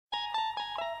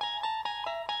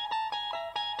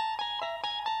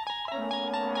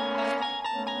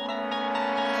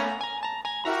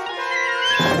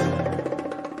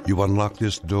You unlock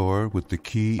this door with the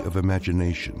key of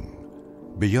imagination.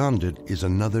 Beyond it is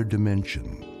another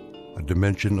dimension, a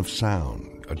dimension of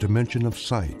sound, a dimension of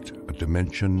sight, a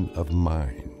dimension of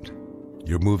mind.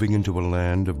 You're moving into a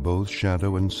land of both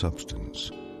shadow and substance,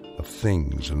 of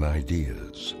things and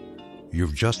ideas.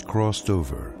 You've just crossed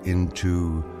over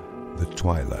into the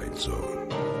Twilight Zone.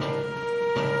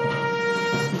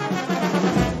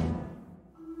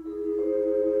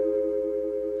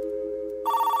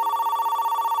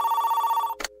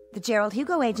 The Gerald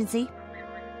Hugo Agency.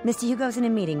 Mr. Hugo's in a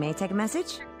meeting. May I take a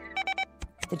message?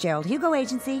 The Gerald Hugo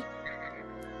Agency.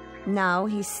 No,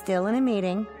 he's still in a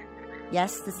meeting.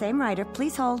 Yes, the same writer.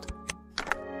 Please hold.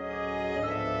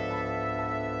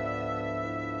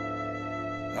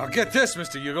 I'll get this,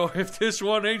 Mr. Hugo. If this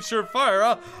one ain't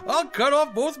surefire, I'll cut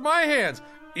off both my hands.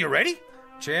 You ready?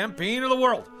 Champion of the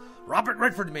world. Robert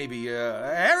Redford, maybe.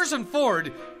 Harrison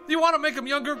Ford. You want to make him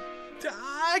younger?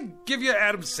 I'd give you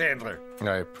Adam Sandler.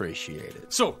 I appreciate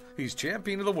it. So, he's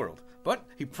champion of the world. But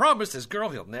he promised his girl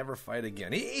he'll never fight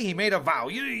again. He made a vow.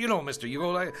 You know, Mr.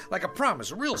 Hugo, like a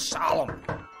promise. Real solemn.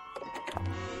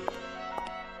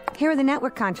 Here are the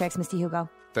network contracts, Mr. Hugo.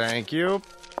 Thank you.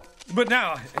 But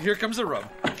now, here comes the rub.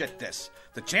 Get this.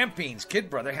 The champion's kid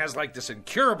brother has like this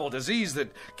incurable disease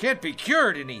that can't be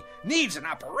cured, and he needs an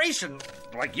operation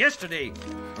like yesterday.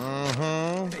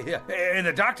 Mm-hmm. Yeah, and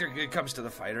the doctor comes to the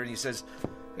fighter and he says,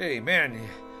 "Hey, man,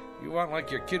 you want like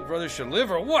your kid brother should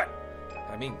live or what?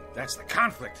 I mean, that's the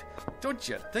conflict. Don't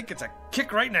you think it's a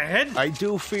kick right in the head?" I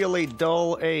do feel a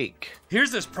dull ache.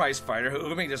 Here's this prize fighter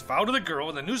who made this vow to the girl,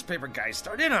 and the newspaper guys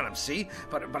start in on him, see?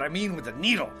 But I mean with the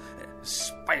needle.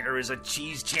 Spider is a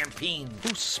cheese champion.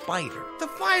 Who's Spider? The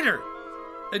fighter.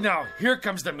 And now, here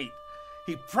comes the meat.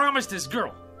 He promised his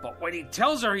girl, but when he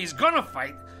tells her he's gonna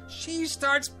fight, she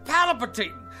starts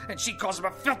palpitating, and she calls him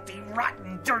a filthy,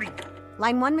 rotten, dirty...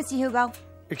 Line 1, Mr. Hugo.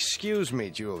 Excuse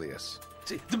me, Julius.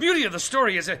 See, the beauty of the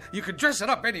story is that you can dress it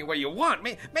up any way you want.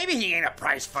 Maybe he ain't a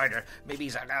prize fighter. Maybe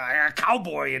he's a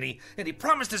cowboy, and he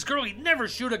promised his girl he'd never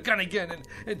shoot a gun again,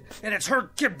 and it's her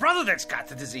kid brother that's got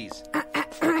the disease.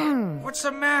 What's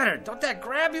the matter? Don't that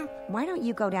grab you? Why don't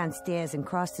you go downstairs and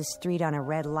cross the street on a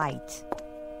red light?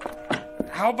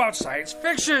 How about science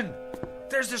fiction?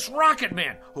 There's this rocket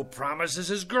man who promises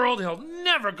his girl he'll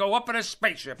never go up in a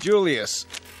spaceship. Julius,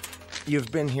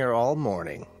 you've been here all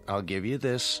morning. I'll give you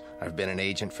this. I've been an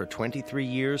agent for 23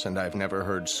 years, and I've never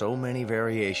heard so many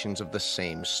variations of the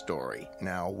same story.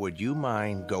 Now, would you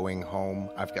mind going home?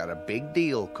 I've got a big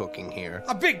deal cooking here.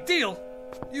 A big deal?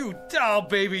 You doll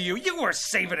baby, you were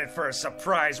saving it for a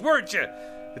surprise, weren't you?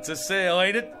 It's a sale,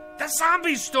 ain't it? The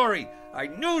zombie story. I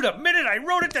knew the minute I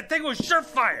wrote it, that thing was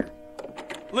surefire.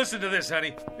 Listen to this,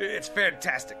 honey. It's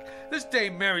fantastic. This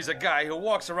dame marries a guy who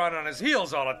walks around on his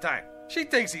heels all the time. She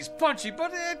thinks he's punchy,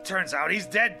 but it turns out he's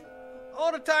dead.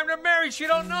 All the time they're married, she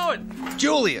don't know it.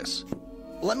 Julius,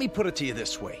 let me put it to you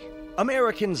this way.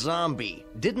 American Zombie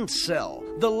didn't sell.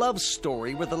 The love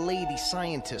story where the lady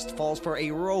scientist falls for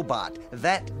a robot,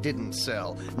 that didn't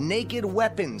sell. Naked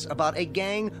Weapons about a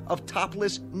gang of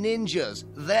topless ninjas,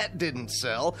 that didn't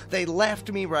sell. They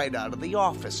laughed me right out of the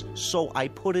office. So I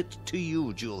put it to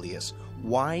you, Julius.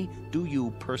 Why do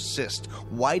you persist?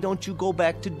 Why don't you go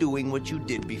back to doing what you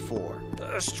did before?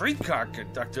 Streetcar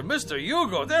conductor, Mr.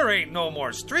 Hugo, there ain't no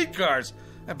more streetcars.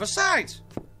 And besides,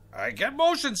 I get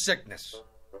motion sickness.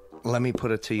 Let me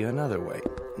put it to you another way.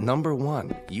 Number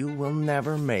 1, you will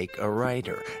never make a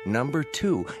writer. Number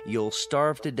 2, you'll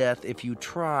starve to death if you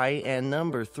try. And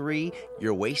number 3,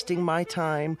 you're wasting my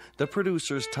time, the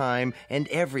producer's time, and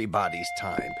everybody's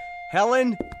time.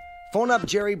 Helen, phone up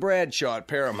Jerry Bradshaw at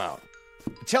Paramount.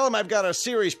 Tell him I've got a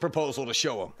series proposal to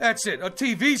show him. That's it, a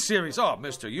TV series. Oh,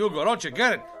 Mr. Hugo, don't you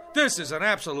get it? This is an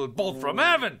absolute bolt from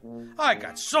heaven. I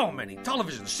got so many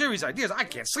television series ideas, I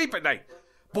can't sleep at night.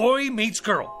 Boy meets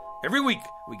girl. Every week,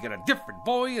 we get a different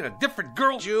boy and a different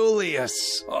girl.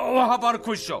 Julius. Oh, how about a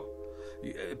quiz show?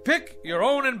 Pick your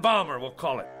own embalmer, we'll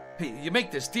call it. You make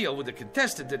this deal with the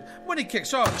contestant, and when he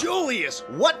kicks off... Julius,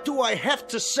 what do I have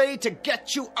to say to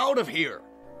get you out of here?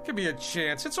 Give me a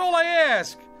chance. It's all I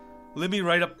ask. Let me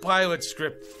write a pilot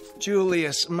script.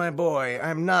 Julius, my boy,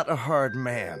 I'm not a hard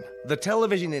man. The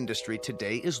television industry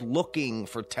today is looking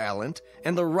for talent,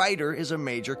 and the writer is a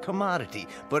major commodity.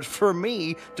 But for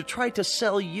me, to try to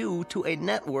sell you to a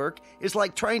network is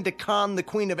like trying to con the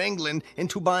Queen of England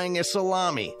into buying a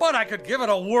salami. But I could give it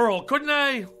a whirl, couldn't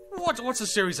I? What's the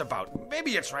series about?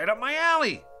 Maybe it's right up my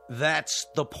alley. That's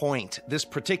the point. This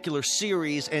particular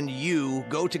series and you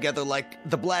go together like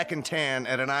the black and tan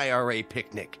at an IRA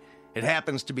picnic. It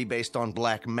happens to be based on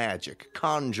black magic,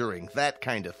 conjuring, that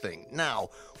kind of thing. Now,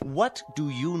 what do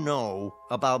you know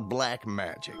about black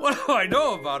magic? What do I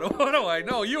know about it? What do I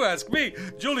know? You ask me,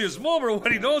 Julius Mulmer,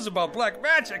 what he knows about black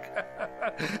magic.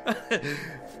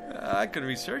 I could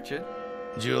research it.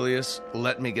 Julius,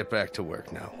 let me get back to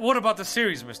work now. What about the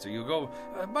series, Mr. Hugo?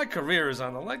 My career is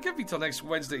on the line. Give me till next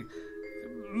Wednesday.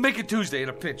 Make it Tuesday in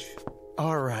a pinch.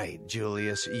 All right,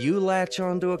 Julius, you latch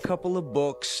onto a couple of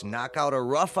books, knock out a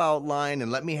rough outline,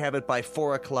 and let me have it by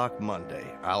 4 o'clock Monday.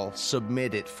 I'll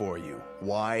submit it for you.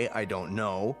 Why, I don't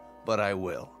know, but I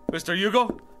will. Mr.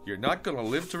 Hugo, you're not going to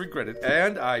live to regret it,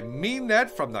 and I mean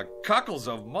that from the cockles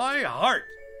of my heart.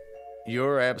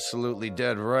 You're absolutely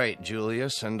dead right,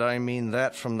 Julius, and I mean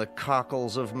that from the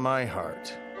cockles of my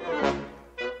heart.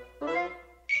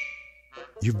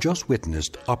 You've just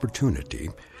witnessed opportunity,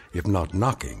 if not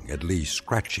knocking, at least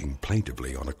scratching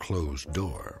plaintively on a closed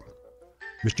door.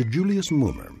 Mr. Julius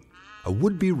Mulmer, a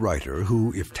would-be writer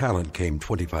who, if talent came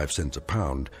 25 cents a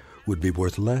pound, would be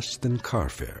worth less than car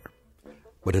fare.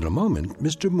 But in a moment,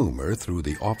 Mr. Mulmer, through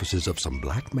the offices of some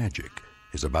black magic,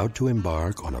 is about to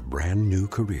embark on a brand new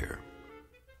career.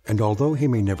 And although he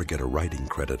may never get a writing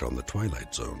credit on the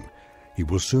Twilight Zone, he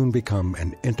will soon become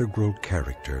an integral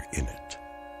character in it.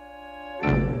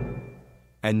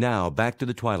 And now, back to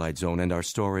the Twilight Zone and our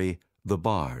story, The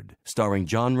Bard, starring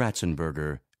John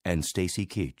Ratzenberger and Stacy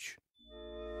Keach.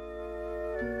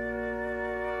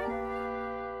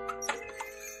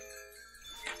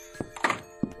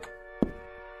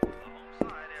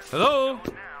 Hello?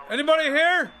 Anybody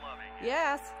here?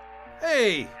 Yes.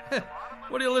 Hey,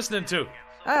 what are you listening to?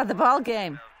 The ball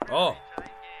game. Oh,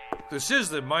 this is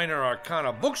the Minor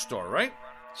Arcana bookstore, right?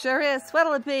 Sure is.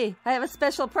 What'll it be? I have a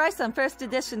special price on first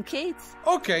edition Keats.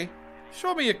 Okay,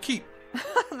 show me a keep.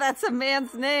 That's a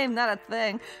man's name, not a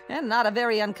thing. And not a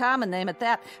very uncommon name at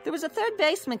that. There was a third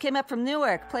baseman came up from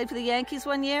Newark, played for the Yankees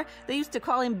one year. They used to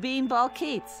call him Beanball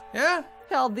Keats. Yeah?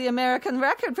 Held the American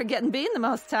record for getting beaned the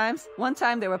most times. One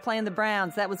time they were playing the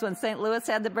Browns. That was when St. Louis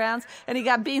had the Browns, and he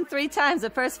got beaned 3 times the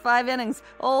first 5 innings.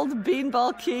 Old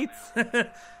Beanball Keats.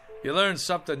 You learn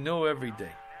something new every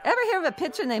day. Ever hear of a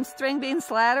pitcher named String Bean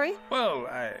Slattery? Well,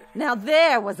 Now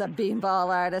there was a beanball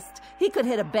artist. He could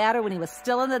hit a batter when he was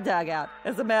still in the dugout.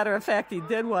 As a matter of fact, he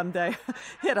did one day.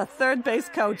 Hit a third base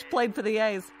coach, played for the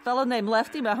A's. Fellow named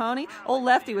Lefty Mahoney. Old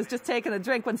Lefty was just taking a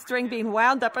drink when String Bean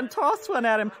wound up and tossed one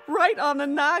at him, right on the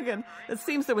noggin. It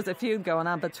seems there was a feud going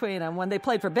on between them when they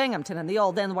played for Binghamton in the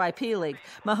old NYP League.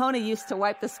 Mahoney used to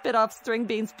wipe the spit off String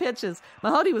Bean's pitches.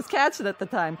 Mahoney was catching at the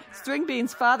time. String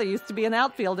Bean's father used to be an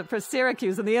outfielder for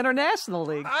Syracuse in the International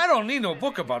League. I don't need no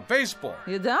book about baseball.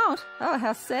 You don't? Oh,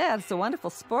 how sad. It's a wonderful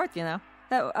sport, you know.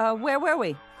 Where were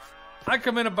we? I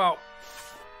come in about...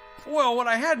 Well, what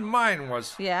I had in mind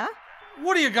was... Yeah?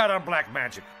 What do you got on black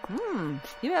magic?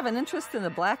 You have an interest in the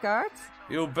black arts?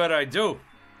 You bet I do.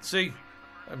 See,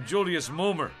 I'm Julius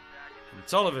Mulmer from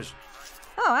television.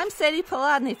 Oh, I'm Sadie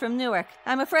Polodny from Newark.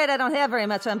 I'm afraid I don't have very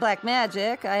much on black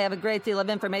magic. I have a great deal of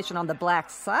information on the Black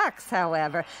Sox,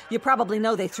 however. You probably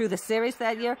know they threw the series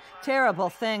that year. Terrible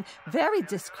thing. Very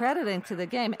discrediting to the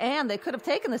game. And they could have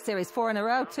taken the series 4 in a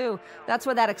row, too. That's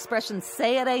where that expression,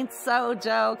 say it ain't so,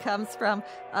 Joe, comes from.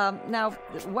 Now,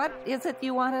 what is it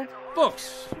you wanted?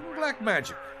 Books. Black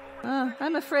magic.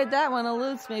 I'm afraid that one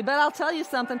eludes me, but I'll tell you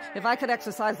something. If I could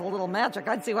exercise a little magic,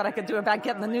 I'd see what I could do about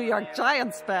getting the New York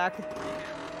Giants back.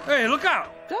 Hey, look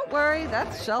out! Don't worry,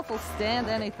 that shelf will stand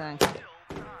anything.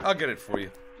 I'll get it for you.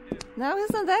 Now,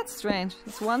 isn't that strange?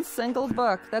 It's one single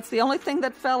book. That's the only thing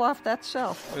that fell off that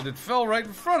shelf. And it fell right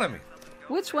in front of me.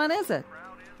 Which one is it?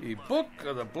 The Book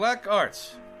of the Black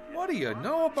Arts. What do you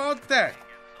know about that?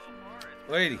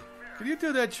 Lady, can you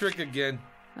do that trick again?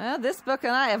 Well, this book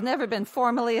and I have never been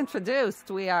formally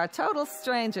introduced. We are total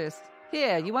strangers.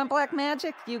 Here, you want black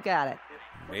magic? You got it.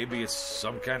 Maybe it's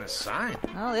some kind of sign.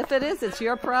 Well, if it is, it's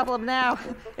your problem now.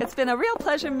 It's been a real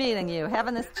pleasure meeting you,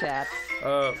 having this chat.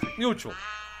 Mutual.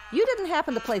 You didn't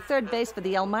happen to play third base for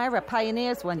the Elmira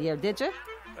Pioneers one year, did you?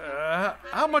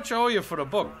 How much I owe you for the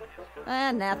book?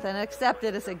 Nothing. Accept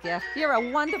it as a gift. You're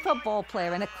a wonderful ball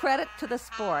player and a credit to the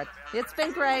sport. It's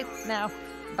been great. Now,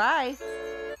 bye.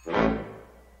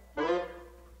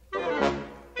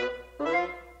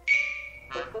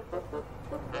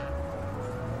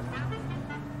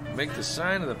 Make the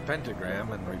sign of the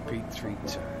pentagram and repeat 3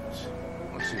 times.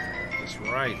 Let's see if I got this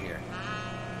right here.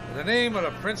 In the name of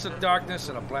the Prince of Darkness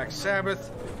and the Black Sabbath,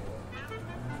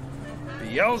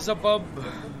 Beelzebub,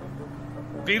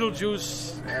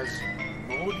 Beetlejuice,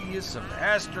 Asmodeus of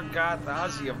Astrogoth,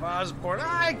 Ozzy of Osborne.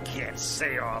 I can't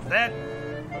say all that.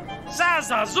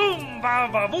 Zaza zoom, ba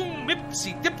ba boom,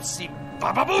 ipsy dipsy,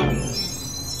 ba ba boom.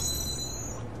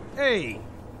 Hey,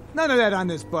 none of that on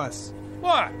this bus.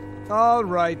 What? All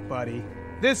right, buddy.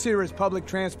 This here is public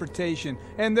transportation,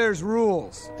 and there's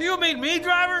rules. Do you mean me,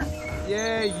 driver?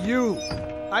 Yeah, you.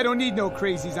 I don't need no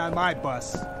crazies on my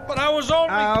bus. But I was only...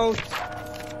 Out.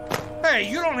 Hey,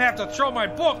 you don't have to throw my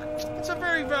book. It's a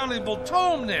very valuable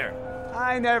tome there.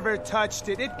 I never touched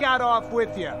it. It got off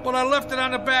with you. But I left it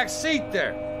on the back seat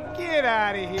there. Get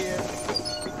out of here.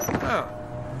 Oh.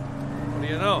 What do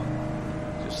you know?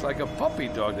 Just like a puppy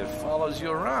dog that follows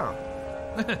you around.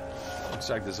 Looks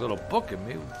like this little book in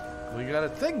me. We got a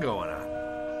thing going on.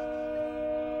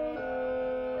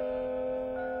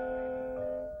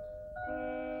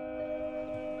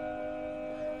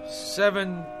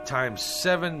 Seven times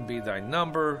 7 be thy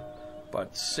number,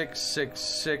 but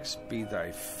 666 be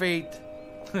thy fate.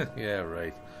 Yeah,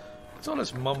 right. What's all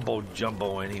this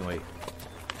mumbo-jumbo anyway?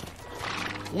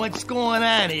 What's going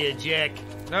on here, Jack?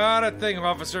 Not a thing,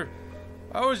 officer.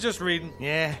 I was just reading.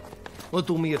 Yeah? Well,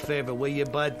 do me a favor, will you,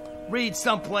 bud? Read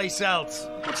someplace else.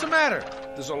 What's the matter?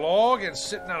 There's a law against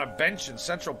sitting on a bench in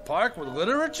Central Park with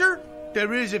literature?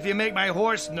 There is if you make my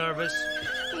horse nervous.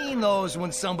 He knows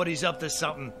when somebody's up to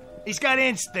something. He's got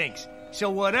instincts. So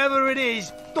whatever it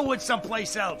is, do it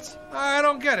someplace else. I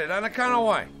don't get it. On account of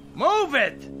why? Move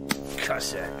it!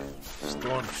 Cossack.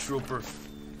 Stormtrooper.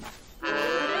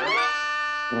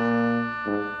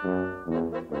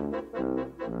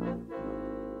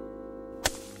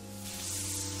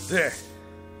 There.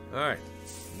 All right.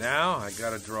 Now I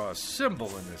gotta draw a symbol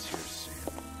in this here sand.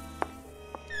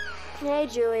 Hey,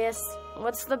 Julius.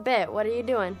 What's the bit? What are you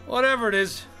doing? Whatever it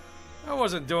is, I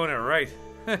wasn't doing it right.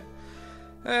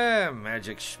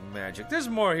 Magic schmagic. There's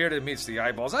more here than meets the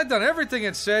eyeballs. I've done everything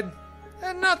it said,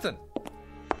 and nothing.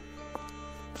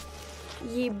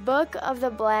 Ye Book of the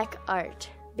Black Art,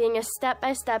 being a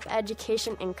step-by-step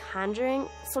education in conjuring.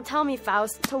 So tell me,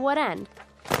 Faust, to what end?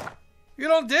 You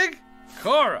don't dig?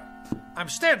 Cora, I'm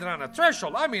standing on the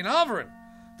threshold. I mean hovering.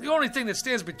 The only thing that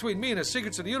stands between me and the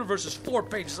secrets of the universe is 4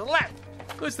 pages of Latin.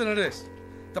 Listen to this.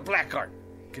 The Black Art,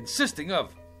 consisting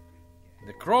of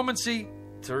necromancy,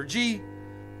 turgy,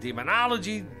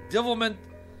 demonology, divilment,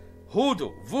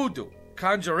 hoodoo, voodoo,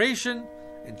 conjuration,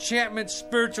 enchantment,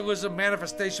 spiritualism,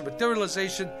 manifestation,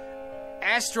 materialization,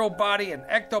 astral body and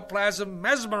ectoplasm,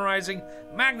 mesmerizing,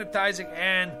 magnetizing,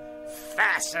 and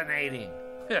fascinating.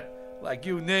 Like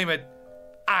you name it,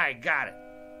 I got it.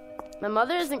 My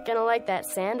mother isn't gonna like that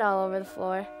sand all over the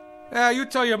floor. You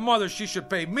tell your mother she should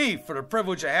pay me for the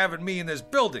privilege of having me in this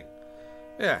building.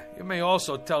 Yeah, you may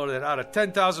also tell her that out of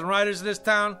 10,000 writers in this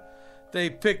town, they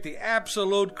pick the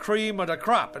absolute cream of the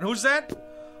crop. And who's that?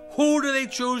 Who do they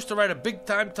choose to write a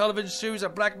big-time television series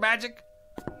of black magic?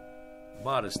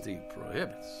 Modesty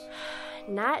prohibits.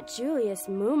 Not Julius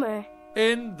Moomer.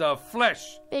 In the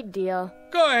flesh. Big deal.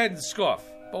 Go ahead and scoff.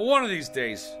 But one of these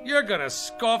days, you're gonna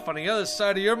scoff on the other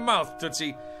side of your mouth,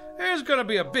 Tootsie. There's gonna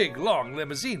be a big, long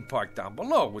limousine parked down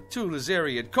below with 2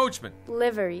 Lazarian coachmen.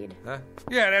 Liveried. Huh?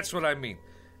 Yeah, that's what I mean.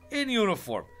 In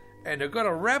uniform. And they're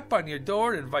gonna rap on your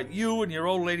door and invite you and your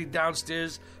old lady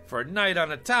downstairs for a night on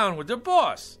the town with their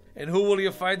boss. And who will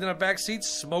you find in the back seat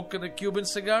smoking a Cuban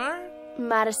cigar?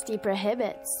 Modesty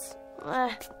prohibits.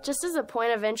 Just as a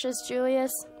point of interest,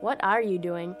 Julius, what are you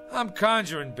doing? I'm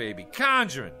conjuring, baby,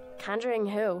 conjuring. Conjuring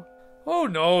who? Who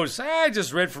knows? I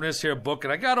just read from this here book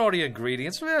and I got all the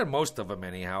ingredients. Well, most of them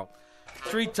anyhow.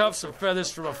 3 tufts of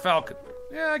feathers from a falcon.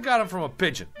 Yeah, I got them from a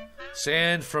pigeon.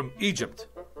 Sand from Egypt.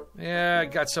 Yeah, I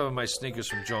got some of my sneakers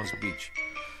from Jones Beach.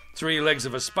 3 legs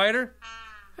of a spider.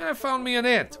 I found me an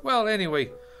ant. Well, anyway,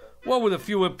 what with a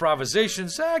few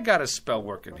improvisations, I got a spell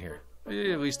working here.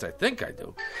 At least I think I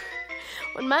do.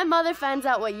 When my mother finds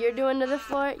out what you're doing to the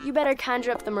floor, you better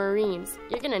conjure up the Marines.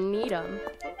 You're gonna need them.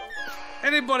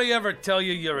 Anybody ever tell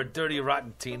you you're a dirty,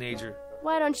 rotten teenager?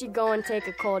 Why don't you go and take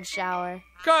a cold shower?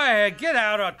 Go ahead, get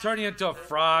out or I'll turn you into a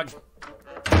frog.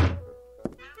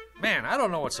 Man, I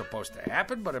don't know what's supposed to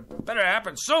happen, but it better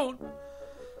happen soon.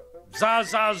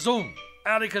 Za-za-zoom,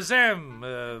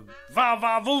 alikazam,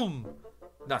 va-va-voom.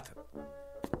 Nothing.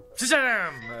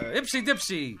 Shazam,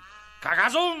 ipsy-dipsy,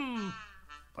 kakazoom.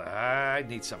 I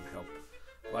need some help.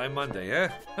 By Monday,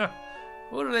 huh?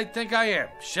 Who do they think I am?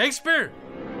 Shakespeare?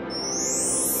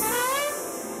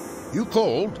 You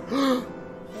called?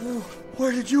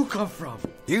 Where did you come from?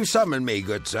 You summoned me,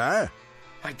 good sir.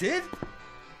 I did?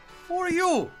 Who are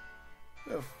you?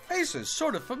 The face is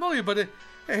sort of familiar, but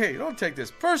hey, don't take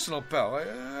this personal, pal.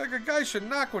 Like a guy should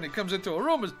knock when he comes into a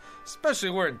room, especially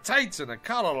wearing tights and a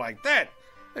collar like that.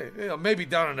 Hey, maybe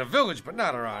down in the village, but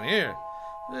not around here.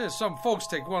 Some folks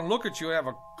take one look at you and have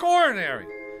a coronary.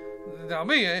 Now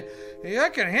me, I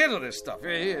can handle this stuff.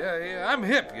 I'm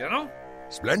hip, you know?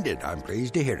 Splendid. I'm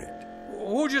pleased to hear it.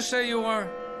 Who'd you say you are?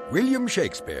 William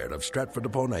Shakespeare of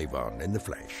Stratford-upon-Avon in the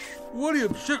flesh.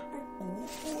 William Shakespeare.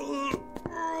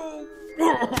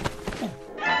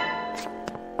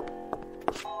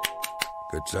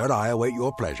 Good sir, I await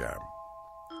your pleasure.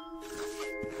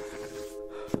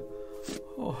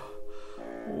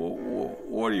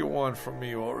 What do you want from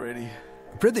me already?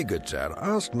 Prithee, good sir,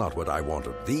 ask not what I want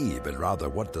of thee, but rather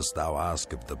what dost thou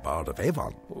ask of the Bard of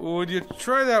Avon? Would you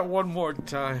try that one more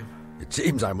time? It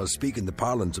seems I must speak in the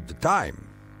parlance of the time.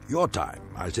 Your time.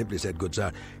 I simply said, good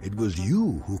sir, it was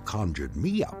you who conjured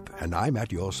me up, and I'm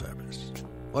at your service.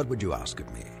 What would you ask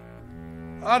of me?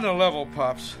 On the level,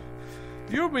 Pops.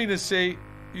 You mean to say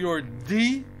you're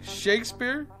the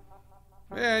Shakespeare?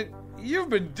 Man, you've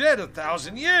been dead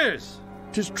 1,000 years.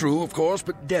 'Tis true, of course,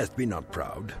 but death be not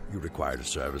proud. You required a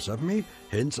service of me,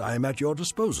 hence I am at your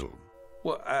disposal.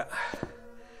 Well,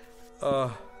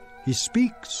 He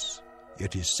speaks,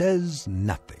 yet he says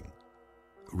nothing.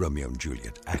 Romeo and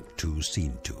Juliet, Act 2,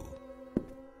 Scene 2.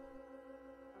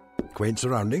 Quaint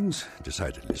surroundings,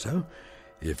 decidedly so,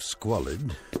 if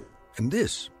squalid. And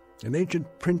this, an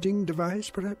ancient printing device,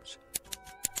 perhaps?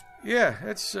 Yeah,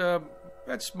 that's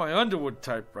my Underwood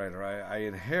typewriter. I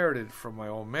inherited from my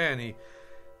old man. He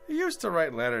used to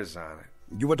write letters on it.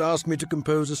 You would ask me to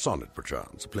compose a sonnet,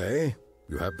 perchance, a play?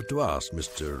 You have but to ask,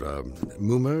 Mr.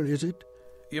 Moomer, is it?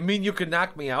 You mean you can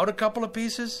knock me out a couple of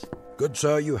pieces? Good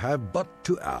sir, you have but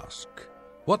to ask.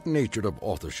 What nature of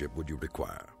authorship would you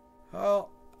require? Oh,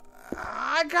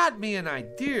 I got me an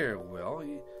idea, Will.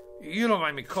 You don't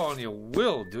mind me calling you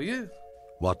Will, do you?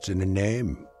 What's in a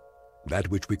name? That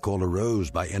which we call a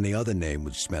rose by any other name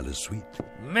would smell as sweet.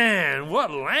 Man,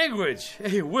 what language!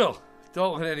 Hey, Will,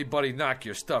 don't let anybody knock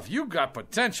your stuff. You got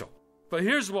potential. But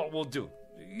here's what we'll do.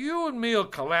 You and me will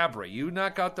collaborate. You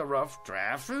knock out the rough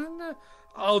draft, and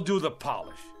I'll do the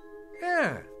polish.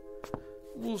 Yeah.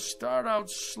 We'll start out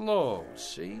slow,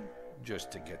 see?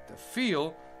 Just to get the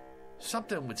feel.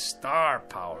 Something with star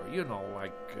power, you know,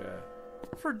 like,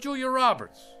 for Julia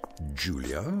Roberts.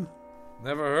 Julia?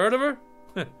 Never heard of her?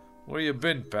 Where you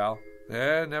been, pal?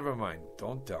 Never mind.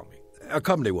 Don't tell me. A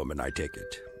comely woman, I take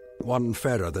it. One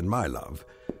fairer than my love.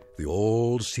 The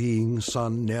all-seeing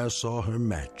sun ne'er saw her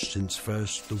match since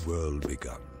first the world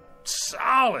begun.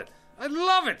 Solid. I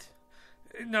love it.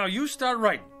 Now you start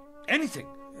writing. Anything.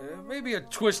 Maybe a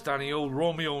twist on the old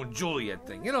Romeo and Juliet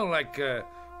thing. You know, like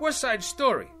West Side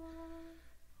Story.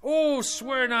 Oh,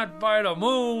 swear not by the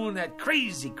moon, that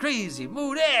crazy, crazy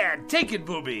moon. Take it,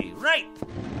 booby. Right.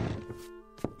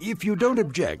 If you don't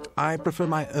object, I prefer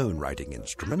my own writing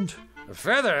instrument. A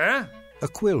feather, huh? A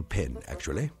quill pen,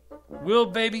 actually. Will,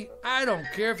 baby, I don't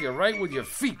care if you write with your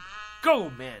feet.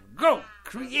 Go, man, go.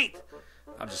 Create.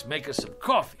 I'll just make us some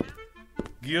coffee.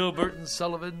 Gilbert and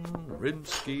Sullivan,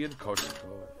 Rimsky and Korsakov,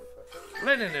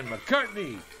 Lennon and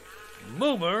McCartney,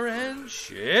 Moomer and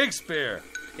Shakespeare.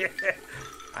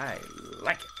 I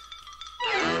like it.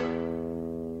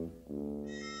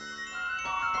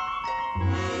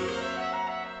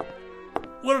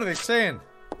 What are they saying?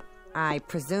 I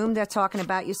presume they're talking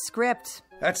about your script.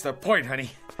 That's the point,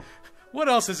 honey. What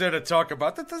else is there to talk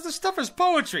about? The stuff is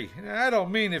poetry. I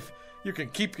don't mean if you can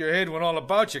keep your head when all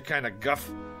about you kind of guff.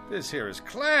 This here is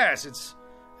class. It's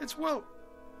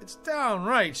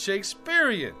downright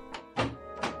Shakespearean.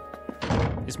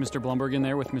 Is Mr. Blumberg in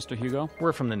there with Mr. Hugo?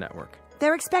 We're from the network.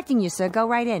 They're expecting you, sir. Go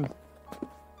right in.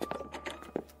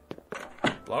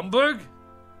 Blumberg?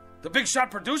 The big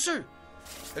shot producer?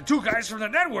 The two guys from the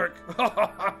network?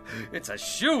 It's a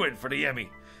shoo-in for the Emmy.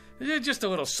 Just a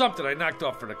little something I knocked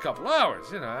off for a couple hours.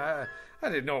 You know, I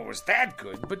didn't know it was that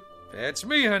good, but that's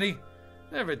me, honey.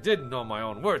 Never did know my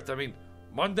own worth. I mean,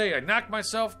 Monday I knocked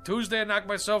myself, Tuesday I knocked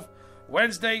myself,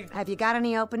 Wednesday... Have you got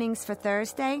any openings for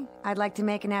Thursday? I'd like to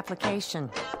make an application.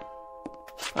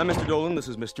 I'm Mr. Dolan. This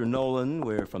is Mr. Nolan.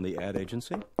 We're from the ad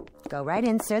agency. Go right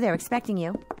in, sir. They're expecting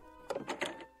you.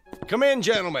 Come in,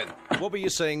 gentlemen. What were you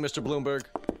saying, Mr. Bloomberg?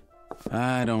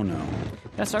 I don't know.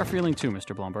 That's our feeling too,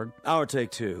 Mr. Blumberg. Our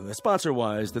take two.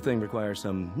 Sponsor-wise, the thing requires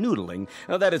some noodling.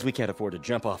 That is, we can't afford to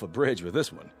jump off a bridge with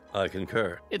this one. I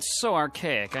concur. It's so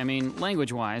archaic. I mean,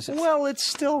 language-wise... Well, it's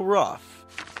still rough.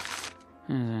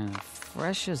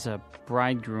 Fresh as a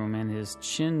bridegroom and his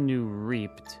chin new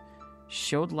reaped,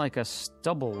 showed like a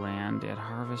stubble land at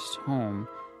harvest home.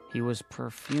 He was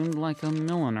perfumed like a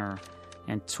milliner,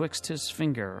 and twixt his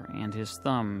finger and his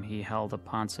thumb he held a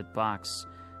pouncet box,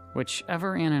 which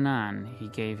ever in and on he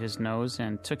gave his nose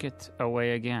and took it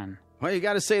away again. Well, you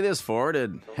gotta say this for it. It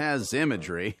has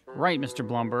imagery. Right, Mr.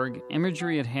 Blumberg.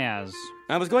 Imagery it has.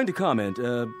 I was going to comment,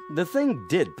 the thing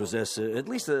did possess at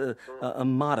least a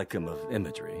modicum of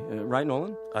imagery. Right,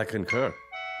 Nolan? I concur.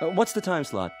 What's the time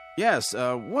slot? Yes,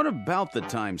 what about the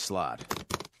time slot?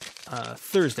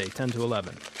 Thursday, 10 to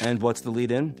 11. And what's the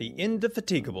lead-in? The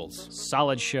Indefatiguables.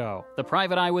 Solid show. The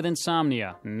private eye with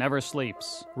insomnia. Never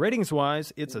sleeps.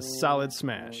 Ratings-wise, it's a solid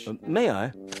smash. May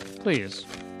I? Please.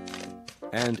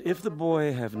 And if the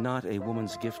boy have not a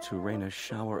woman's gift to rain a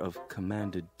shower of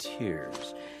commanded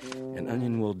tears, an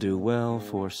onion will do well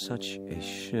for such a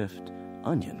shift.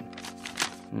 Onion?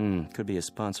 Could be a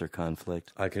sponsor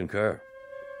conflict. I concur.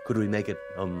 Could we make it,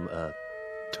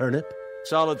 turnip?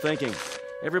 Solid thinking.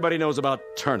 Everybody knows about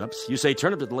turnips. You say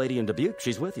turnip to the lady in Dubuque,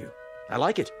 she's with you. I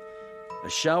like it. A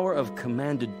shower of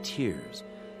commanded tears.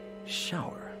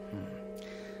 Shower.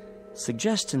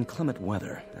 Suggest inclement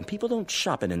weather, and people don't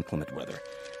shop in inclement weather.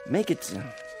 Make it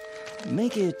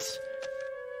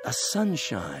a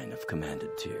sunshine of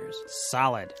commanded tears.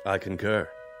 Solid. I concur.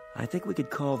 I think we could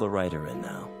call the writer in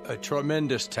now. A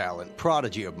tremendous talent,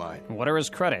 prodigy of mine. What are his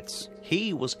credits?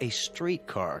 He was a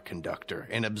streetcar conductor,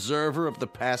 an observer of the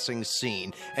passing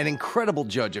scene, an incredible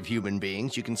judge of human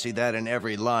beings. You can see that in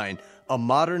every line. A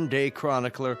modern-day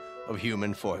chronicler of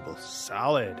human foibles.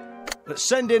 Solid.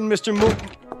 Send in Mr. Moon.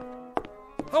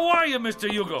 How are you,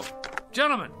 Mr. Hugo?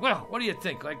 Gentlemen, well, what do you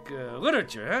think? Like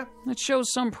literature, huh? It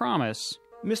shows some promise.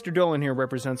 Mr. Dolan here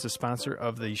represents the sponsor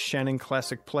of the Shannon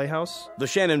Classic Playhouse. The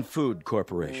Shannon Food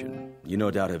Corporation. You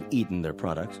no doubt have eaten their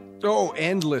products. Oh,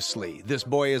 endlessly. This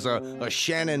boy is a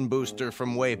Shannon booster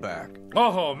from way back.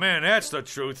 Oh, man, that's the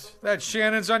truth. That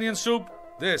Shannon's onion soup,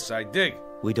 this I dig.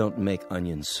 We don't make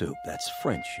onion soup. That's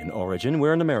French in origin.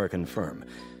 We're an American firm.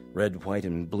 Red, white,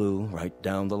 and blue, right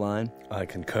down the line. I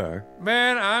concur.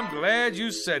 Man, I'm glad you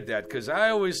said that, because I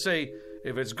always say,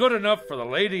 if it's good enough for the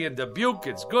lady in Dubuque,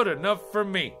 it's good enough for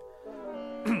me.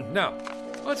 Now,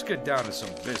 let's get down to some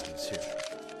business here.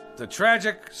 The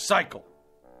Tragic Cycle,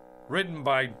 written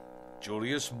by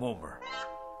Julius Mulmer.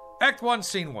 Act 1,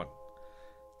 Scene 1.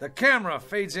 The camera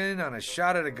fades in on a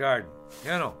shot of the garden. You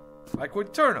know, like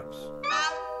with turnips.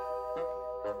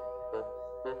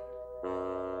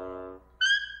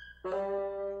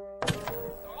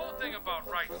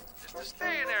 Is to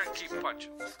stay in there and keep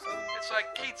punching. It's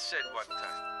like Keith said one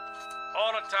time.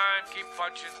 All the time, keep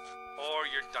punching, or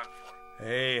you're done for.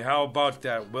 Hey, how about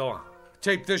that, Will?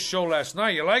 Taped this show last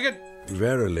night. You like it?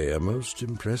 Verily, a most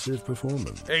impressive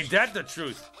performance. Ain't that the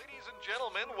truth? Ladies and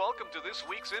gentlemen, welcome to this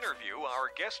week's interview.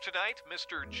 Our guest tonight,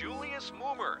 Mr. Julius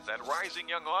Mulmer, that rising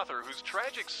young author whose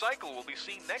tragic cycle will be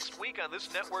seen next week on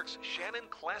this network's Shannon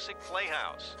Classic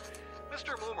Playhouse.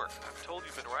 Mr. Mulmer, I'm told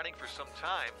you've been writing for some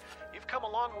time. You've come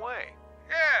a long way.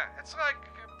 Yeah, it's like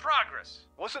progress.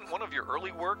 Wasn't one of your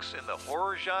early works in the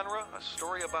horror genre a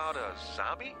story about a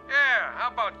zombie? Yeah,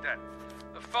 how about that?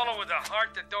 The fellow with a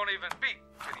heart that don't even beat.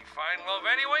 Did he find love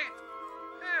anyway?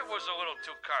 It was a little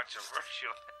too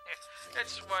controversial.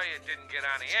 That's why it didn't get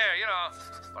on the air, you know.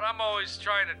 But I'm always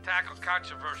trying to tackle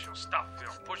controversial stuff, you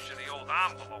know, pushing the old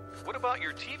envelope. What about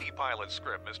your TV pilot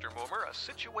script, Mr. Mulmer? A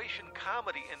situation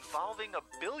comedy involving a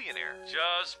billionaire.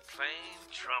 Just plain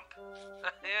Trump.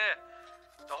 Yeah.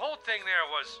 The whole thing there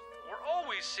was, we're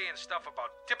always seeing stuff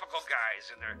about typical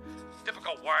guys and their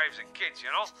typical wives and kids,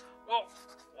 you know? Well,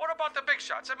 what about the big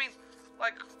shots? I mean,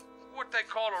 like what they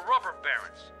call the rubber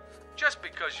barons. Just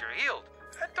because you're healed,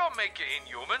 that don't make you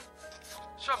inhuman.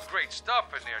 Some great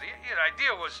stuff in there. The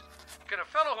idea was, can a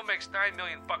fellow who makes $9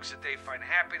 million a day find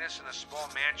happiness in a small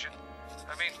mansion?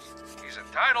 I mean, he's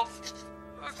entitled.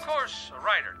 Of course, a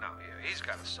writer now, he's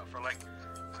got to suffer. Like,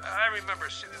 I remember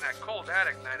sitting in that cold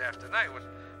attic night after night with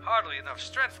hardly enough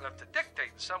strength left to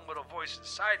dictate, and some little voice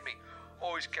inside me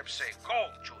always kept saying, go,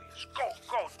 Julius, go,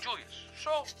 Julius.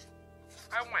 So,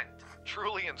 I went.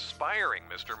 Truly inspiring,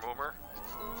 Mr. Mulmer.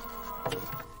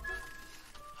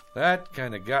 That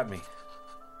kind of got me.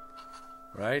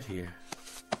 Right here.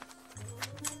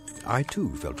 I,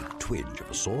 too, felt a twinge of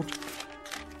a sort.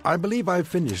 I believe I've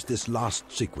finished this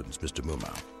last sequence, Mr.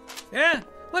 Mulmer. Yeah?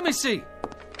 Let me see.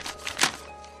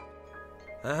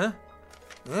 Uh-huh.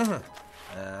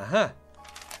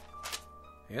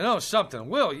 You know something,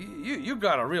 Will, you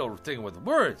got a real thing with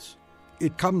words.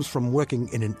 It comes from working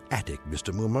in an attic,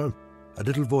 Mr. Mulmer. A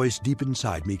little voice deep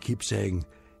inside me keeps saying,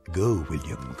 go,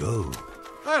 William, go.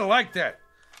 I like that.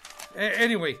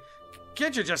 Anyway,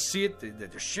 can't you just see it?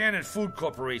 The Shannon Food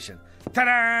Corporation,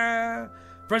 ta-da,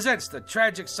 presents The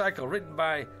Tragic Cycle, written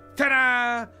by,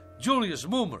 ta-da, Julius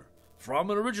Mulmer, from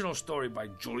an original story by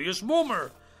Julius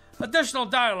Mulmer. Additional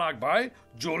dialogue by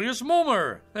Julius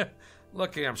Mulmer.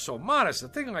 Lucky I'm so modest. A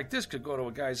thing like this could go to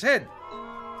a guy's head.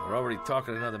 They're already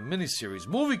talking another miniseries,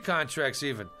 movie contracts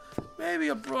even. Maybe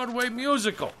a Broadway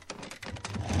musical.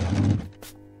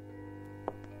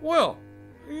 Will,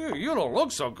 you don't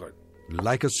look so good.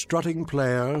 Like a strutting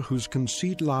player whose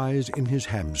conceit lies in his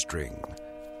hamstring.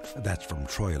 That's from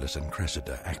Troilus and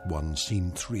Cressida, Act 1,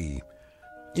 Scene 3.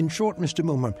 In short, Mr.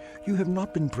 Mummer, you have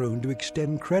not been prone to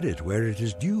extend credit where it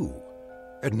is due.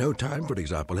 At no time, for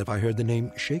example, have I heard the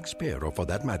name Shakespeare, or for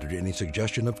that matter, any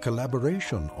suggestion of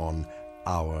collaboration on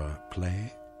our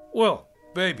play. Will,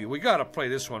 baby, we gotta play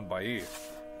this one by ear.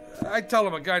 I tell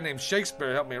him a guy named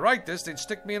Shakespeare helped me write this, they'd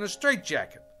stick me in a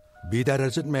straitjacket. Be that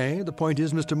as it may, the point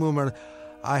is, Mr. Mummer,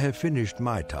 I have finished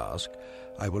my task.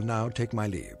 I will now take my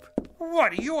leave.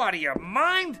 What, are you out of your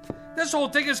mind? This whole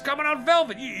thing is coming out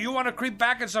velvet. You want to creep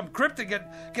back in some crypt and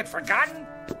get forgotten?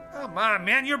 Come on,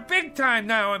 man, you're big time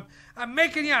now. I'm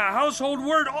making you a household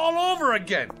word all over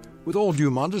again. With all due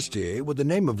modesty, would the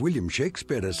name of William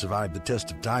Shakespeare have survived the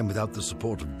test of time without the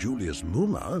support of Julius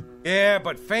Mummer? Yeah,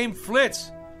 but fame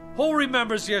flits. Who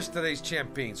remembers yesterday's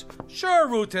champions? Sure,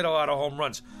 Ruth hit a lot of home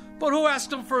runs, but who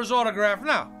asked him for his autograph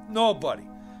now? Nobody.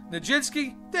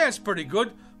 Nijinsky, that's pretty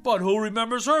good, but who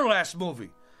remembers her last movie?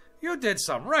 You did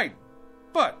something right,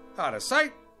 but out of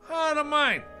sight, out of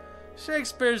mind.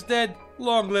 Shakespeare's dead,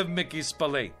 long live Mickey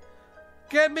Spillane.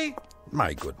 Get me?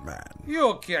 My good man.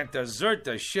 You can't desert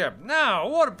the ship. Now,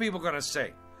 what are people gonna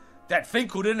say? That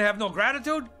Fink who didn't have no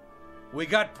gratitude? We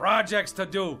got projects to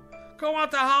do. Go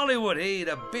out to Hollywood. Hey,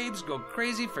 the babes go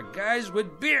crazy for guys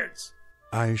with beards.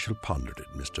 I shall ponder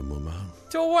it, Mr. Mummer.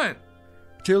 Till when?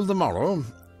 Till tomorrow.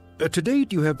 To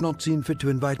date, you have not seen fit to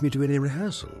invite me to any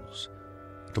rehearsals.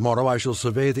 Tomorrow I shall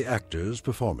survey the actors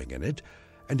performing in it,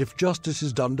 and if justice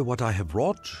is done to what I have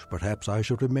wrought, perhaps I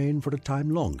shall remain for a time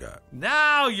longer.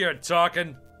 Now you're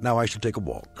talking. Now I shall take a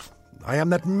walk. I am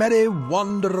that merry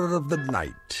wanderer of the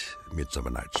night,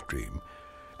 Midsummer Night's Dream.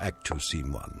 Act 2,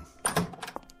 Scene 1.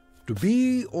 To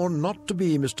be or not to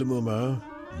be, Mr. Mummer,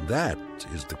 that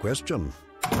is the question.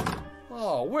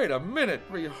 Oh, wait a minute.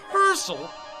 Rehearsal?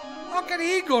 How can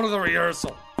he go to the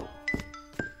rehearsal?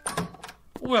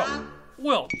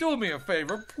 Will, do me a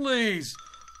favor, please.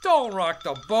 Don't rock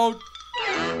the boat.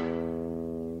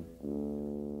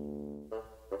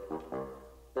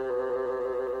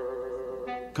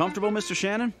 Comfortable, Mr.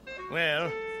 Shannon?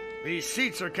 Well, these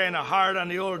seats are kind of hard on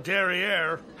the old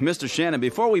derriere. Mr. Shannon,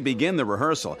 before we begin the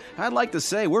rehearsal, I'd like to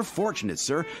say we're fortunate,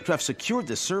 sir, to have secured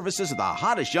the services of the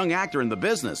hottest young actor in the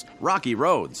business, Rocky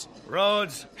Rhodes.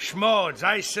 Rhodes, Schmodes,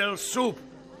 I sell soup.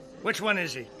 Which one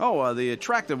is he? Oh, the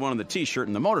attractive one in the T-shirt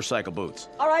and the motorcycle boots.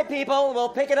 All right, people, we'll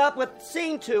pick it up with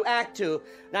Scene 2, Act 2.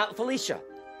 Now, Felicia,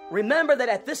 remember that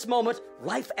at this moment,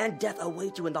 life and death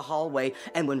await you in the hallway,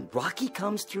 and when Rocky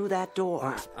comes through that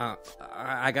door...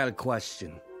 I got a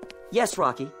question. Yes,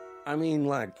 Rocky? I mean,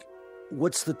 like,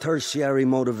 what's the tertiary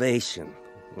motivation?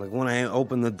 Like, when I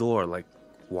open the door, like,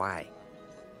 why?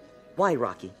 Why,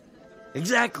 Rocky?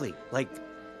 Exactly. Like,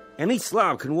 any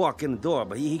slob can walk in the door,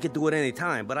 but he could do it any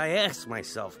time. But I ask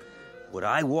myself, would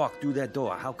I walk through that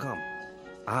door? How come?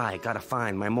 I gotta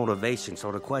find my motivation.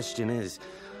 So the question is,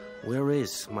 where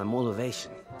is my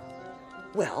motivation?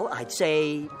 Well, I'd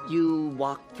say you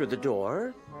walk through the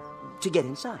door to get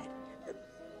inside.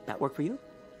 That work for you?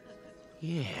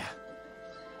 Yeah.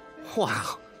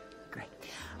 Wow. Great.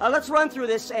 Let's run through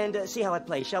this and see how it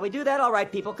plays. Shall we do that? All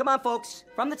right, people. Come on, folks.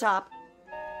 From the top.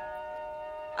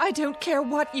 I don't care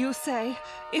what you say.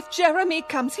 If Jeremy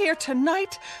comes here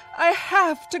tonight, I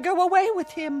have to go away with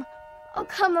him. Oh,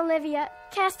 come, Olivia.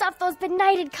 Cast off those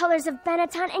benighted colors of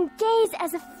Benetton and gaze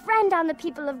as a friend on the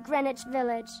people of Greenwich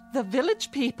Village. The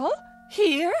village people?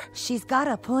 Here? She's got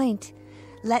a point.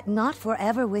 Let not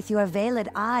forever with your veiled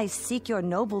eyes seek your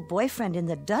noble boyfriend in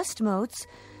the dust motes.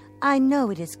 I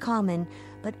know it is common,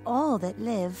 but all that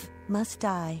live must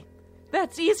die.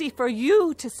 That's easy for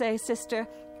you to say, sister.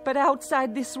 But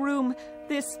outside this room,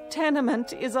 this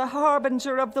tenement is a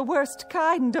harbinger of the worst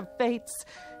kind of fates.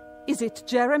 Is it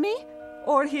Jeremy?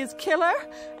 Or his killer?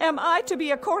 Am I to be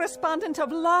a correspondent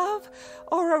of love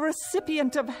or a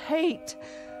recipient of hate?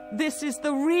 This is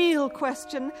the real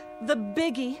question, the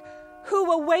biggie.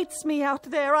 Who awaits me out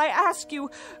there, I ask you?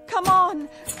 Come on,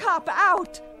 cop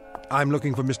out. I'm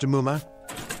looking for Mr. Mummer.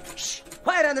 Shh!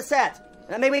 Quiet on the set.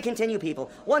 May we continue,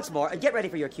 people? Once more, get ready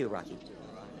for your cue, Rocky.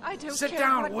 I don't Sit care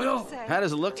down, what Will. you say. How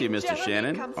does it look to you, Mr.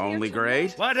 Shannon? Only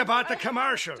great? What about the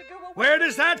commercial? Where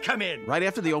does that come in? Right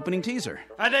after the opening teaser.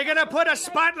 Are they gonna put a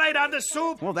spotlight on the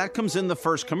soup? Well, that comes in the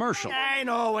first commercial. I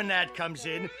know when that comes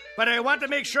in, but I want to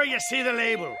make sure you see the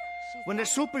label. When the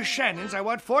soup is Shannon's, I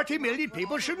want 40 million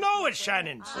people should know it's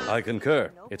Shannon's. I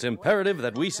concur. It's imperative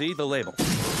that we see the label.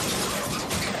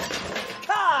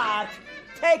 Cut!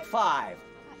 Take 5.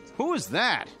 Who is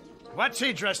that? What's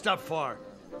he dressed up for?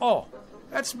 Oh,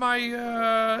 that's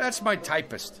my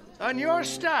typist. On your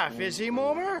staff, is he,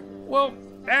 Momer? Well,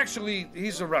 actually,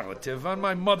 he's a relative on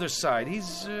my mother's side.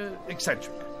 He's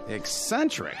eccentric.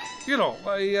 Eccentric? You know,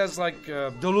 he has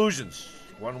delusions.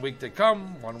 1 week they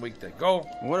come, 1 week they go.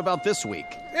 What about this week?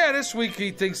 Yeah, this week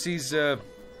he thinks he's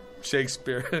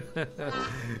Shakespeare.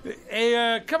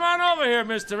 Hey, come on over here,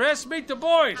 Mr. S. Meet the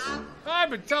boys. I've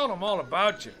been telling them all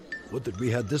about you. Would that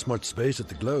we had this much space at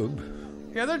the Globe.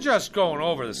 Yeah, they're just going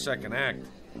over the second act.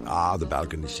 Ah, the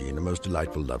balcony scene, a most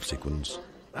delightful love sequence.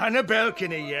 On the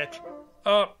balcony yet?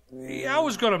 Yeah, I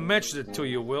was going to mention it to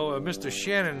you, Will. Mr.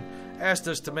 Shannon asked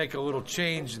us to make a little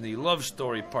change in the love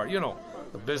story part. You know,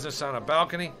 the business on a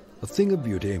balcony. A thing of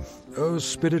beauty. Oh,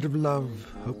 spirit of love,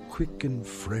 how quick and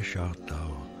fresh art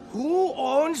thou. Who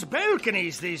owns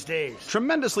balconies these days?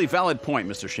 Tremendously valid point,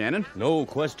 Mr. Shannon. No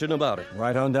question about it.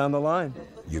 Right on down the line.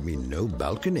 You mean no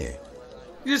balcony?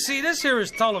 You see, this here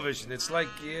is television. It's like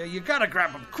you gotta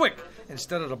grab them quick.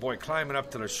 Instead of the boy climbing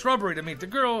up to the shrubbery to meet the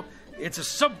girl, it's a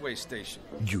subway station.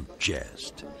 You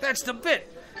jest. That's the bit.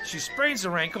 She sprains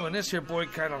her ankle, and this here boy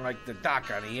kind of like the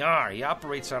doc on ER. He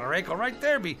operates on her ankle right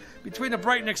there between the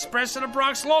Brighton Express and the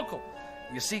Bronx Local.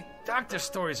 You see, doctor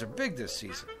stories are big this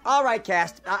season. All right,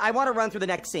 cast. I want to run through the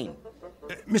next scene.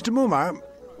 Mr. Mumar.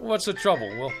 What's the trouble,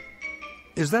 Will?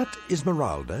 Is that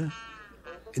Esmeralda?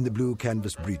 In the blue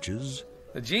canvas breeches?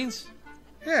 The jeans?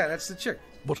 Yeah, that's the chick.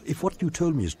 But if what you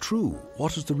told me is true,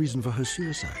 what is the reason for her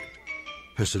suicide?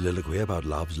 Her soliloquy about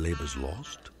love's labor's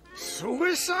lost?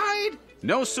 Suicide?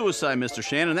 No suicide, Mr.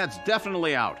 Shannon. That's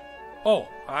definitely out. Oh,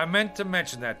 I meant to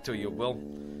mention that to you, Will.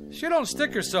 She don't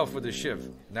stick herself with a shiv.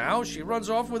 Now she runs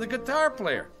off with a guitar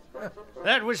player.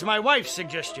 That was my wife's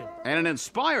suggestion. And an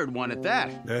inspired one at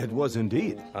that. It was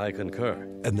indeed. I concur.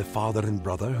 And the father and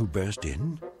brother who burst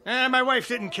in? My wife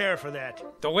didn't care for that.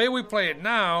 The way we play it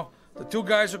now, the two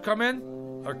guys who come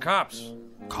in are cops.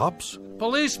 Cops?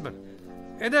 Policemen.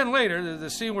 And then later, the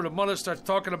scene where the mother starts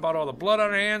talking about all the blood on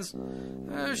her hands,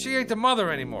 she ain't the mother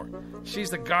anymore.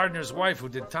 She's the gardener's wife who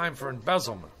did time for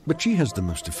embezzlement. But she has the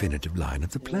most definitive line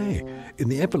of the play. In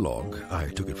the epilogue, I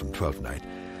took it from Twelfth Night,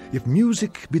 if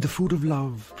music be the food of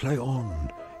love, play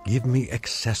on, give me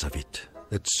excess of it,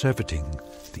 that surfeiting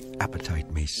the appetite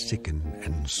may sicken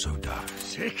and so die.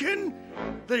 Sicken?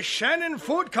 The Shannon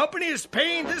Food Company is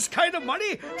paying this kind of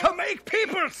money to make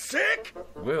people sick?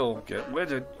 Will, get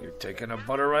with it. You're taking the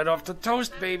butter right off the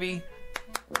toast, baby.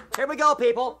 Here we go,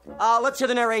 people. Let's hear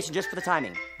the narration just for the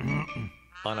timing.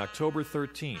 On October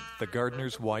 13th, the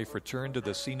gardener's wife returned to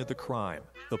the scene of the crime.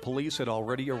 The police had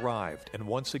already arrived, and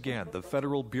once again, the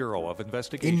Federal Bureau of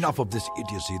Investigation... Enough of this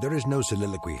idiocy. There is no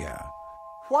soliloquy here.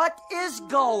 What is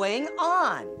going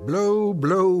on? Blow,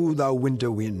 blow, thou winter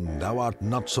wind. Thou art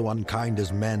not so unkind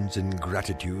as man's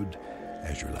ingratitude.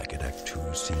 As you like it, Act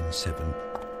 2, Scene 7.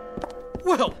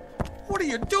 Will, what are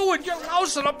you doing? You're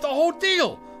lousing up the whole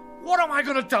deal. What am I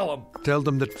going to tell them? Tell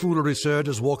them that foolery, sir,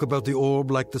 does walk about the orb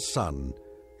like the sun.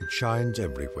 It shines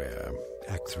everywhere.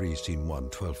 Act 3, Scene 1,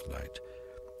 12th Night.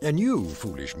 And you,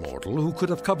 foolish mortal, who could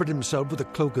have covered himself with a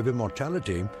cloak of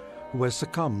immortality, who has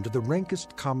succumbed to the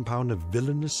rankest compound of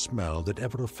villainous smell that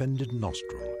ever offended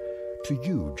nostril. To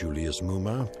you, Julius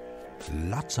Moomer,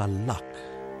 lots of luck.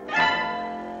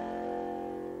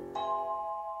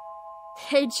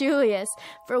 Hey, Julius,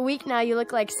 for a week now you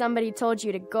look like somebody told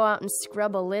you to go out and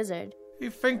scrub a lizard. He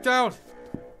finked out.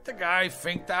 The guy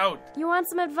finked out. You want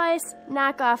some advice?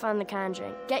 Knock off on The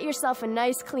Conjuring. Get yourself a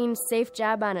nice, clean, safe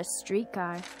job on a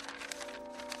streetcar.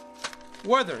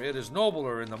 Whether it is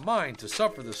nobler in the mind to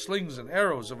suffer the slings and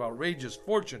arrows of outrageous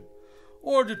fortune,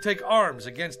 or to take arms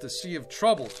against a sea of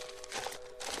troubles.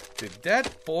 Did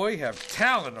that boy have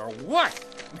talent or what?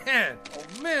 Man,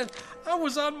 oh man, I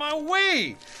was on my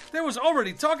way. They was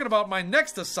already talking about my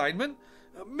next assignment,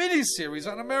 a mini-series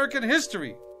on American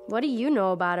history. What do you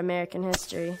know about American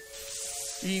history?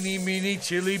 Eeny, meeny,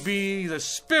 chili beanie, the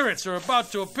spirits are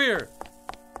about to appear.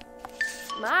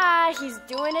 Ma, he's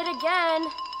doing it again.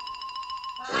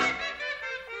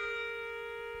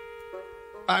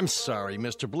 I'm sorry,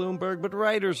 Mr. Bloomberg, but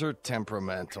writers are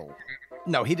temperamental.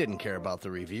 No, he didn't care about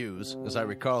the reviews. As I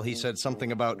recall, he said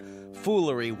something about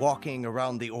foolery walking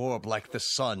around the orb like the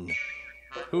sun.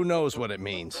 Who knows what it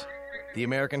means? The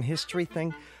American history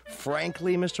thing?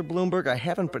 Frankly, Mr. Bloomberg, I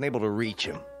haven't been able to reach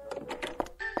him.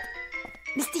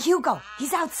 Mr. Hugo,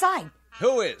 he's outside.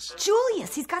 Who is?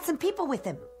 Julius, he's got some people with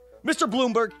him. Mr.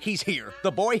 Bloomberg, he's here.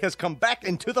 The boy has come back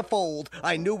into the fold.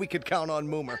 I knew we could count on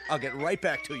Moomer. I'll get right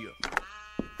back to you.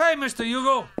 Hey, Mr.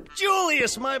 Hugo.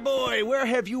 Julius, my boy, where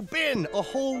have you been? A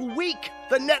whole week.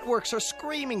 The networks are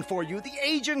screaming for you. The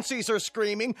agencies are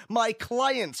screaming. My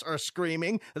clients are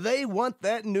screaming. They want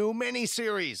that new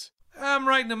miniseries. I'm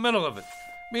right in the middle of it.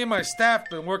 Me and my staff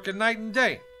been working night and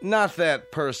day. Not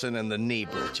that person in the knee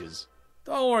breeches.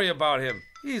 Don't worry about him.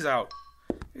 He's out.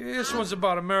 This one's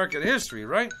about American history,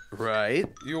 right? Right.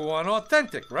 You want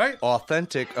authentic, right?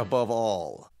 Authentic above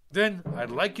all. Then I'd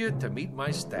like you to meet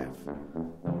my staff.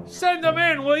 Send them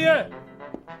in, will you?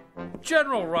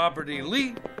 General Robert E.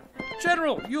 Lee,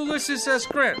 General Ulysses S.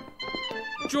 Grant,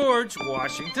 George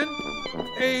Washington,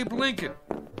 Abe Lincoln,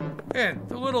 and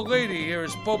the little lady here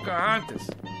is Pocahontas,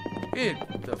 in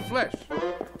the flesh.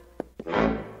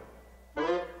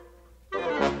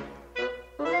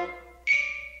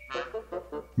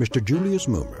 Mr. Julius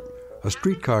Moomer, a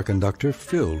streetcar conductor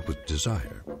filled with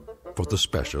desire for the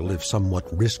special, if somewhat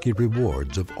risky,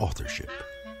 rewards of authorship.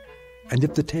 And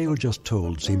if the tale just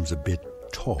told seems a bit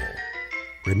tall,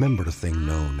 remember a thing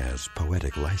known as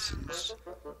poetic license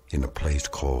in a place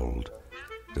called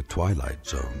the Twilight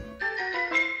Zone.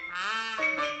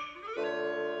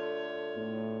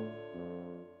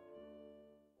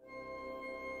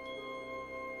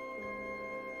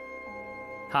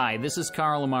 Hi, this is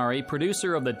Carl Amari,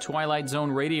 producer of the Twilight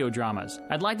Zone radio dramas.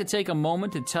 I'd like to take a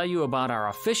moment to tell you about our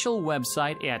official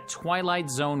website at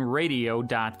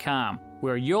twilightzoneradio.com,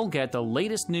 where you'll get the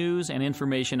latest news and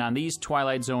information on these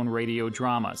Twilight Zone radio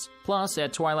dramas. Plus,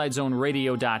 at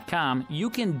twilightzoneradio.com, you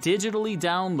can digitally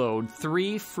download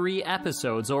 3 free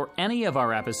episodes or any of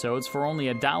our episodes for only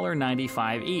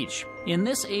 $1.95 each. In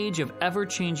this age of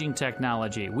ever-changing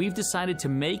technology, we've decided to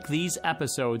make these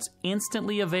episodes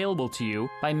instantly available to you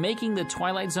by making the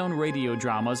Twilight Zone radio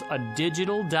dramas a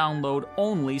digital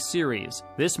download-only series.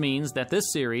 This means that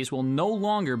this series will no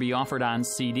longer be offered on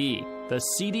CD. The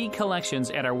CD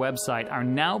collections at our website are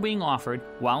now being offered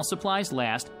while supplies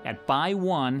last at buy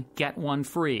one, get one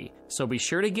free. So be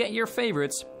sure to get your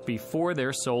favorites before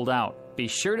they're sold out. Be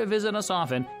sure to visit us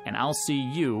often, and I'll see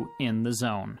you in the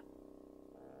zone.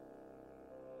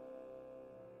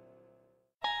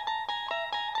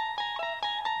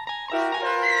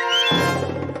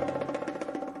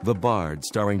 The Bard,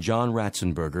 starring John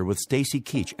Ratzenberger with Stacy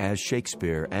Keach as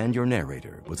Shakespeare and your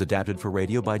narrator, was adapted for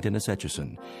radio by Dennis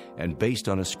Etchison and based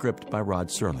on a script by Rod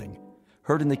Serling.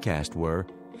 Heard in the cast were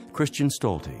Christian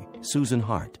Stolte, Susan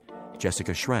Hart,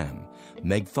 Jessica Schramm,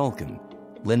 Meg Falcon,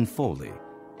 Lynn Foley,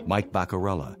 Mike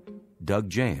Baccarella, Doug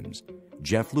James,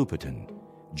 Jeff Lupiton,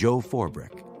 Joe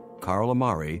Forbrick, Carl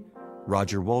Amari,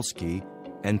 Roger Wolski,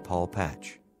 and Paul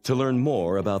Patch. To learn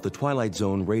more about the Twilight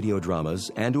Zone radio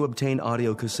dramas and to obtain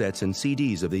audio cassettes and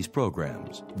CDs of these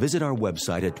programs, visit our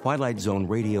website at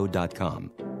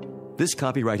twilightzoneradio.com. This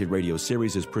copyrighted radio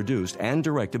series is produced and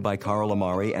directed by Carl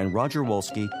Amari and Roger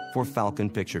Wolski for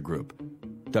Falcon Picture Group.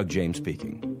 Doug James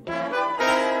speaking.